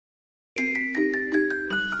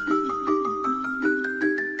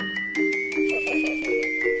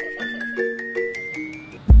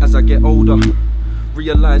I get older,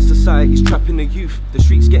 realise society's trapping the youth. The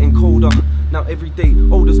streets getting colder. Now every day,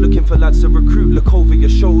 olders looking for lads to recruit. Look over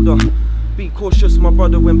your shoulder. Be cautious, my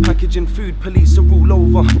brother, when packaging food. Police are all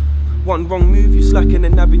over. One wrong move, you slacking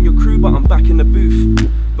and nabbing your crew. But I'm back in the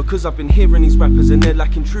booth, because I've been hearing these rappers and they're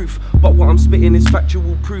lacking truth. But what I'm spitting is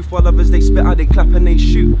factual proof. While others, they spit out, they clap and they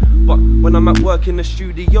shoot. But when I'm at work in the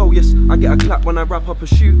studio, yes, I get a clap when I wrap up a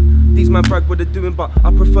shoot. These man brag what they're doing, but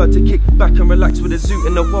I prefer to kick back and relax with a zoot.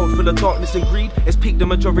 In a world full of darkness and greed, it's peaked, the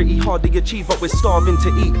majority hardly achieve, but we're starving to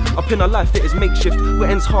eat. Up in a life that is makeshift, where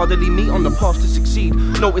ends hardly meet on the path to succeed.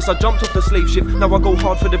 Notice I jumped off the slave ship, now I go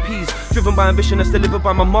hard for the peas. Driven by ambition that's delivered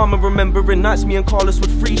by my mom, and remembering nights me and Carlos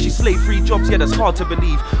would free. She slave free jobs, yeah, that's hard to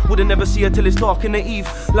believe. Wouldn't never see her till it's dark in the eve.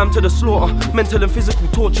 Lamb to the slaughter, mental and physical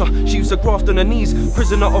torture. She used to graft on her knees,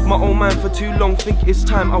 prisoner of my own mind for too long. Think it's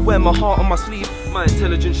time I wear my heart on my sleeve. My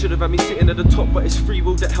intelligence should have had me sitting at the top, but it's free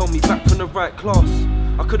will that held me back from the right class.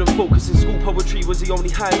 I couldn't focus in school, poetry was the only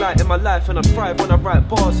highlight in my life, and I thrive when I write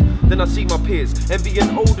bars. Then I see my peers,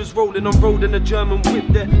 envying olders rolling on road in a German whip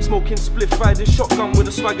there, smoking spliff, riding shotgun with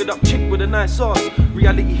a swaggered up chick with a nice ass.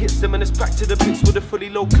 Reality hits them and it's back to the pits with a fully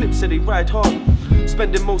low clip, so they ride hard.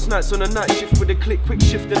 Spending most nights on a night shift with a click, quick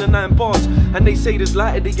shift in the 9 bars. And they say there's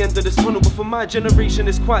light at the end of this tunnel, but for my generation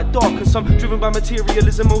it's quite dark. And some driven by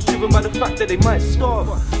materialism, most driven by the fact that they might starve.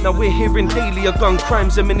 Now we're hearing daily of gun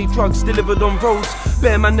crimes and many drugs delivered on roads.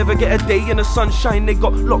 Bear man never get a day in the sunshine, they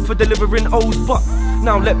got locked for delivering O's. But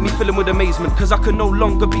now let me fill in with amazement, cause I can no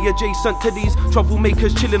longer be adjacent to these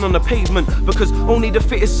troublemakers chilling on the pavement. Because only the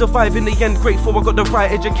fittest survive in the end, grateful I got the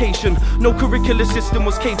right education. No curricular system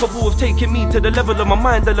was capable of taking me to the level of my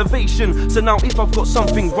mind elevation. So now if I've got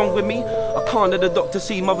something wrong with me, I can't let the doctor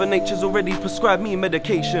see. Mother Nature's already prescribed me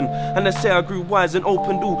medication. And they say I grew wise and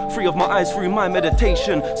opened all 3 of my eyes through my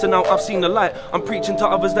meditation. So now I've seen the light, I'm preaching to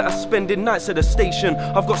others that are spending nights at the station.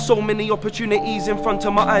 I've got so many opportunities in front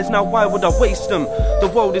of my eyes, now why would I waste them?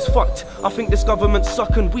 The world is fucked, I think this government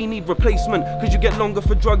suck and we need replacement. Cause you get longer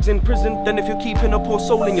for drugs in prison than if you're keeping a poor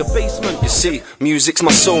soul in your basement. You see, music's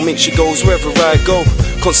my soulmate, she goes wherever I go.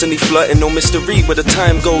 Constantly flirting, no mystery where the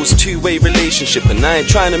time goes. 2-way relationship and I ain't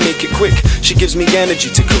trying to make it quick. She gives me energy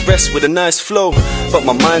to caress with a nice flow, but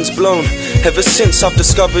my mind's blown. Ever since I've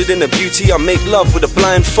discovered in her beauty, I make love with a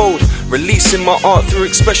blindfold. Releasing my art through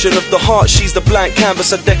expression of the heart. She's the blank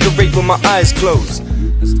canvas I decorate with my eyes closed.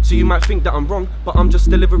 So you might think that I'm wrong, but I'm just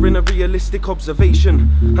delivering a realistic observation.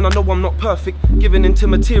 And I know I'm not perfect, giving into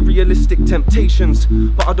materialistic temptations,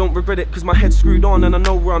 but I don't regret it cause my head's screwed on and I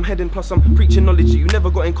know where I'm heading. Plus I'm preaching knowledge that you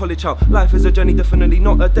never got in college. How life is a journey, definitely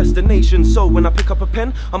not a destination. So when I pick up a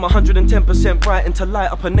pen, I'm 110% writing to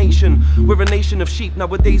light up a nation. We're a nation of sheep,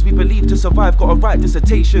 nowadays we believe to survive gotta write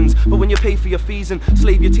dissertations. But when you pay for your fees and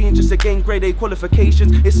slave your teens just to gain grade A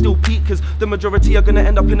qualifications, it's still peak cause the majority are gonna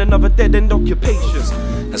end up in another dead-end occupation.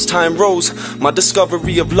 As time rolls, my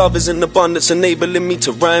discovery of love is in abundance, enabling me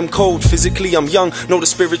to rhyme cold. Physically I'm young, no, that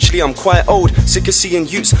spiritually I'm quite old. Sick of seeing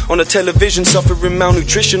youths on the television suffering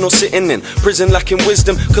malnutrition or sitting in prison lacking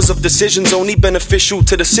wisdom cause of decisions only beneficial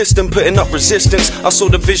to the system, putting up resistance. I saw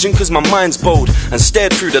the vision cause my mind's bold and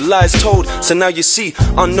stared through the lies told. So now you see,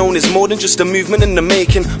 unknown is more than just a movement in the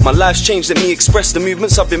making. My life's changed, let me express the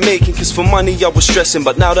movements I've been making. Cause for money I was stressing,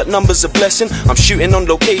 but now that number's a blessing. I'm shooting on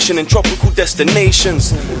location in tropical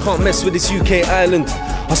destinations. Can't mess with this UK island.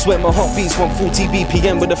 I swear my heart beats 140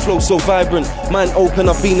 BPM with a flow so vibrant. Mind open,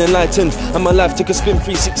 I've been enlightened, and my life took a spin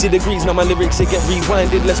 360 degrees. Now my lyrics they get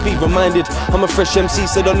rewinded, let's be reminded. I'm a fresh MC,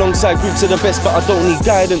 said alongside groups of the best, but I don't need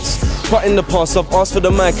guidance. But in the past I've asked for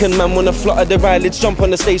the mic and man wanna flutter their eyelids. Jump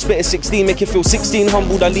on the stage, spit a 16, make you feel 16.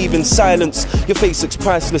 Humbled, I leave in silence. Your face looks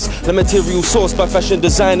priceless, the material sourced by fashion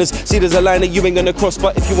designers. See there's a line that you ain't gonna cross,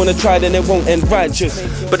 but if you wanna try then it won't end righteous.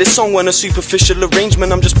 But this song wasn't a superficial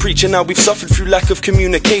arrangement, I'm just preaching how we've suffered through lack of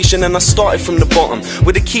communication. And I started from the bottom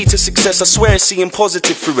with a key to success. I swear it's seeing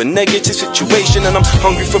positive through a negative situation. And I'm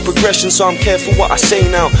hungry for progression, so I'm careful what I say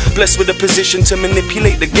now. Blessed with a position to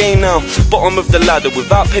manipulate the game now. Bottom of the ladder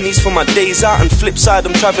without pennies for my days out. And flip side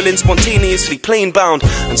I'm travelling spontaneously plane bound.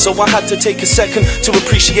 And so I had to take a second to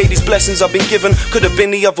appreciate these blessings I've been given. Could have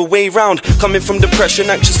been the other way round. Coming from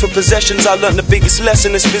depression, anxious for possessions, I learned the biggest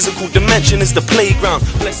lesson. This physical dimension is the playground.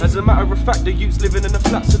 Blessed as a matter of fact, the youths living in the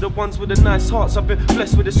flats are the ones with the nice hearts. I've been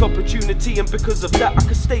blessed with this opportunity, and because of that I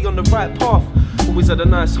could stay on the right path. Always had a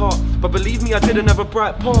nice heart, but believe me I didn't have a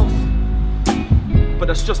bright path. But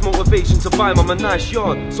that's just motivation to buy mum a nice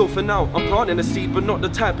yard. So for now I'm planting a seed, but not the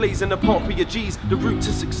type blazing the park with your G's. The route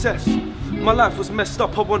to success, My life was messed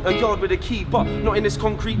up, I want a yard with a key, but not in this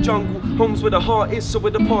concrete jungle. Home's where the heart is, so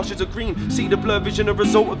where the pastures are green. See the blur vision, a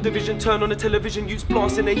result of division. Turn on the television, youths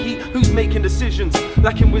blasting the heat. Who's making decisions?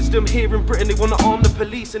 Lacking wisdom here in Britain, they wanna arm the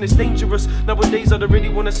police, and it's dangerous. Nowadays I don't really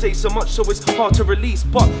wanna say so much, so it's hard to release.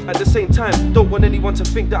 But at the same time, don't want anyone to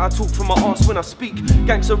think that I talk from my arse when I speak.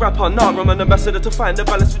 Gangster rapper, nah, I'm an ambassador to find the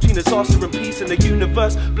balance between disaster and peace. And the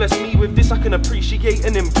universe bless me with this, I can appreciate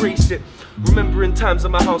and embrace it. Remembering times that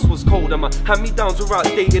my house was cold and my hand-me-downs were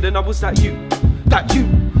outdated, and I was that you,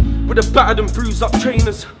 with the battered and bruised up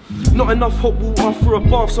trainers. Not enough hot water for a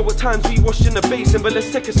bath, so at times we washed in the basin. But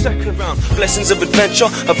let's take a second round. Blessings of adventure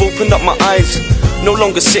have opened up my eyes. No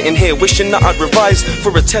longer sitting here wishing that I'd revise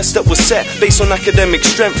for a test that was set based on academic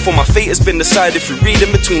strength. For my fate has been decided through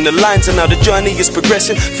reading between the lines, and now the journey is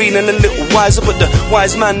progressing, feeling a little wiser. But the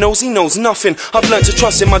wise man knows he knows nothing. I've learned to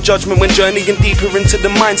trust in my judgment when journeying deeper into the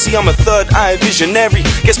mind. See, I'm a third eye visionary,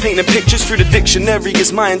 guess painting pictures through the dictionary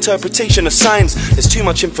is my interpretation of signs. There's too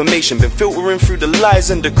much information, been filtering through the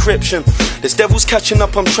lies and decryption. There's devils catching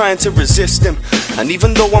up, I'm trying to resist them. And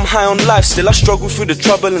even though I'm high on life, still I struggle through the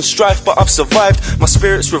trouble and strife. But I've survived, my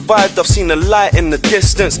spirit's revived, I've seen the light in the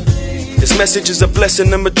distance. This message is a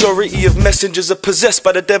blessing, the majority of messengers are possessed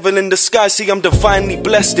by the devil in disguise. See, I'm divinely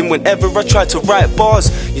blessed, and whenever I try to write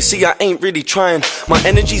bars, you see I ain't really trying. My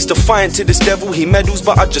energy's defiant to this devil, he meddles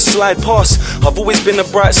but I just slide past. I've always been a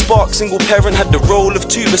bright spark, single parent, had the role of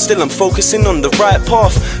two, but still I'm focusing on the right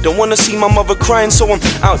path. Don't wanna see my mother crying, so I'm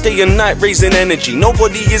out day and night raising energy.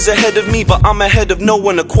 Nobody is ahead of me, but I'm ahead of no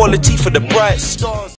one, equality for the bright stars.